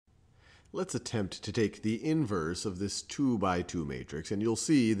Let's attempt to take the inverse of this 2 by 2 matrix, and you'll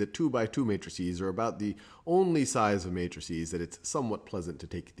see that 2 by 2 matrices are about the only size of matrices that it's somewhat pleasant to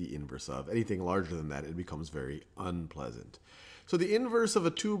take the inverse of. Anything larger than that, it becomes very unpleasant. So the inverse of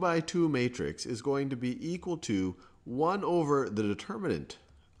a 2 by 2 matrix is going to be equal to 1 over the determinant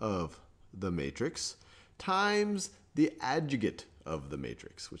of the matrix times the adjugate of the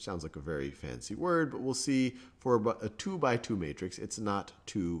matrix, which sounds like a very fancy word, but we'll see for a 2 by 2 matrix, it's not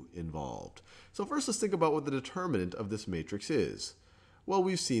too involved. So first, let's think about what the determinant of this matrix is. Well,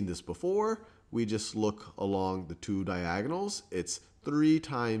 we've seen this before. We just look along the two diagonals. It's 3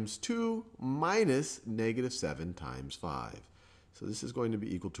 times 2 minus negative 7 times 5. So this is going to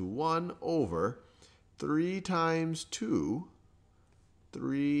be equal to 1 over 3 times 2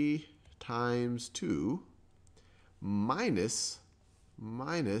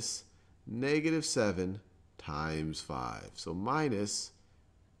 minus negative 7 times 5. So minus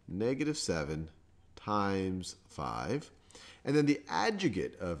negative 7 times 5. And then the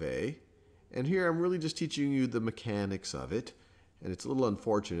adjugate of A, and here I'm really just teaching you the mechanics of it. And it's a little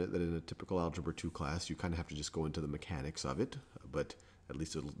unfortunate that in a typical Algebra 2 class, you kind of have to just go into the mechanics of it. But at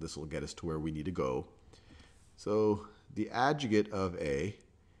least this will get us to where we need to go. So the adjugate of A,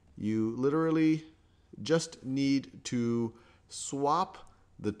 you literally just need to swap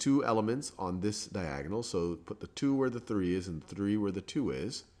the two elements on this diagonal. So put the 2 where the 3 is and 3 where the 2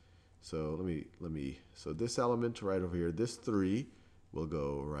 is. So so this element right over here, this 3 will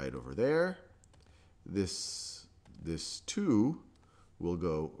go right over there. This 2 will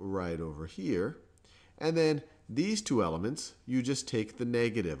go right over here. And then these two elements, you just take the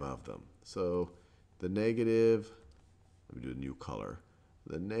negative of them. So the negative, let me do a new color.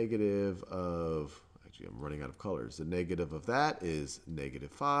 The negative of, actually I'm running out of colors. The negative of that is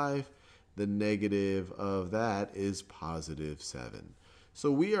negative 5. The negative of that is positive 7.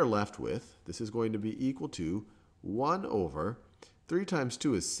 So we are left with, this is going to be equal to 1 over 3 times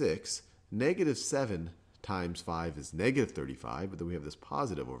 2 is 6. Negative 7 times 5 is negative 35, but then we have this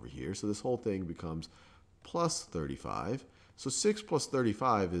positive over here. So this whole thing becomes plus 35. So 6 plus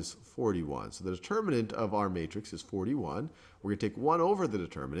 35 is 41. So the determinant of our matrix is 41. We're going to take 1 over the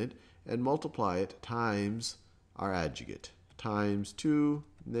determinant and multiply it times our adjugate, times 2,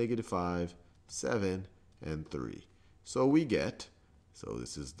 negative 5, 7, and 3. So we get, so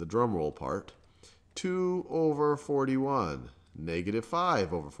this is the drum roll part, 2 over 41, negative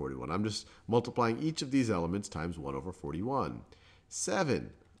 5 over 41. I'm just multiplying each of these elements times 1 over 41.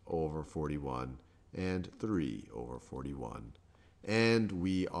 7 over 41, and 3 over 41. And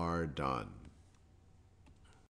we are done.